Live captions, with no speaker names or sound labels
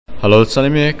Hello, it's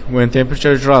AliMECH. When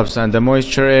temperature drops and the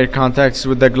moisture air contacts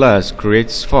with the glass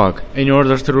creates fog. In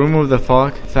order to remove the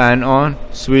fog, fan on,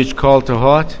 switch cold to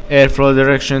hot, airflow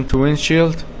direction to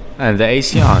windshield, and the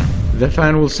AC on. The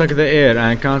fan will suck the air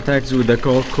and contacts with the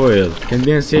cold coil,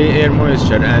 condense air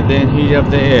moisture, and then heat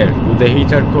up the air with the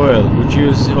heater coil, which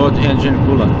uses hot engine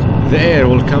coolant. The air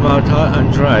will come out hot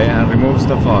and dry and removes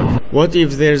the fog. What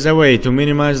if there's a way to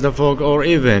minimize the fog or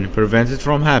even prevent it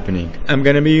from happening? I'm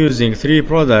gonna be using 3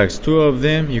 products. 2 of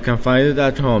them you can find it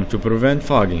at home to prevent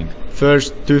fogging.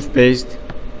 First, toothpaste,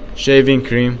 shaving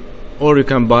cream, or you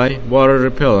can buy water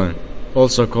repellent,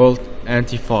 also called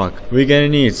anti-fog. We're gonna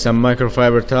need some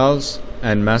microfiber towels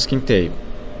and masking tape.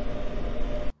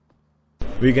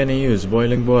 We're gonna use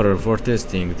boiling water for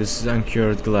testing. This is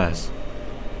uncured glass.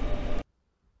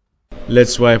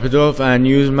 Let's wipe it off and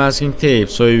use masking tape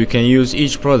so we can use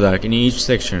each product in each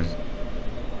section.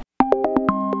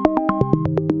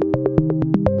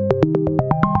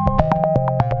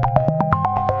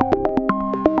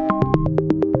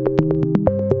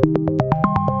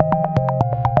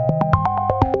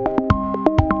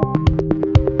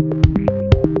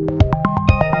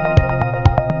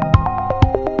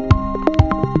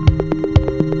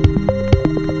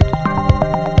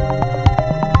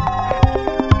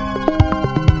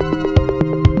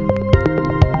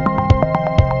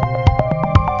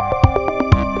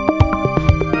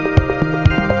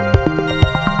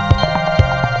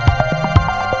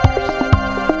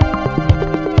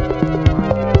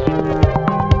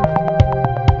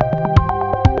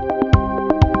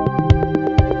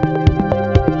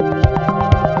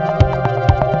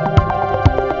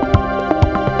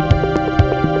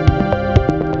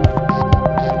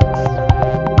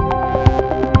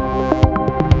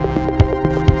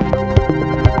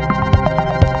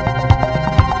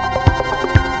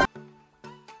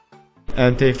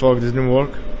 Anti-fog didn't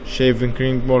work, shaving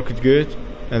cream worked good,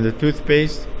 and the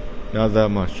toothpaste, not that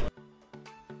much.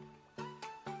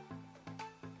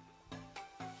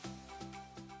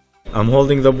 I'm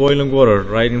holding the boiling water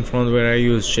right in front where I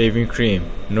used shaving cream,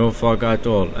 no fog at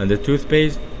all, and the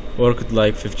toothpaste worked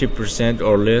like 50%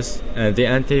 or less, and the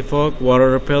anti-fog water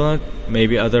repellent,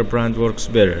 maybe other brand works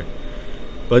better.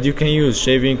 But you can use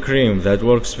shaving cream that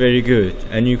works very good,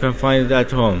 and you can find it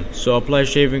at home, so apply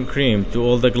shaving cream to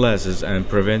all the glasses and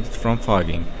prevent it from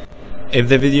fogging. If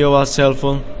the video was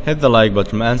helpful, hit the like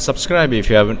button and subscribe if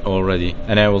you haven't already,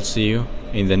 and I will see you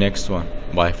in the next one.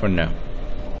 Bye for now.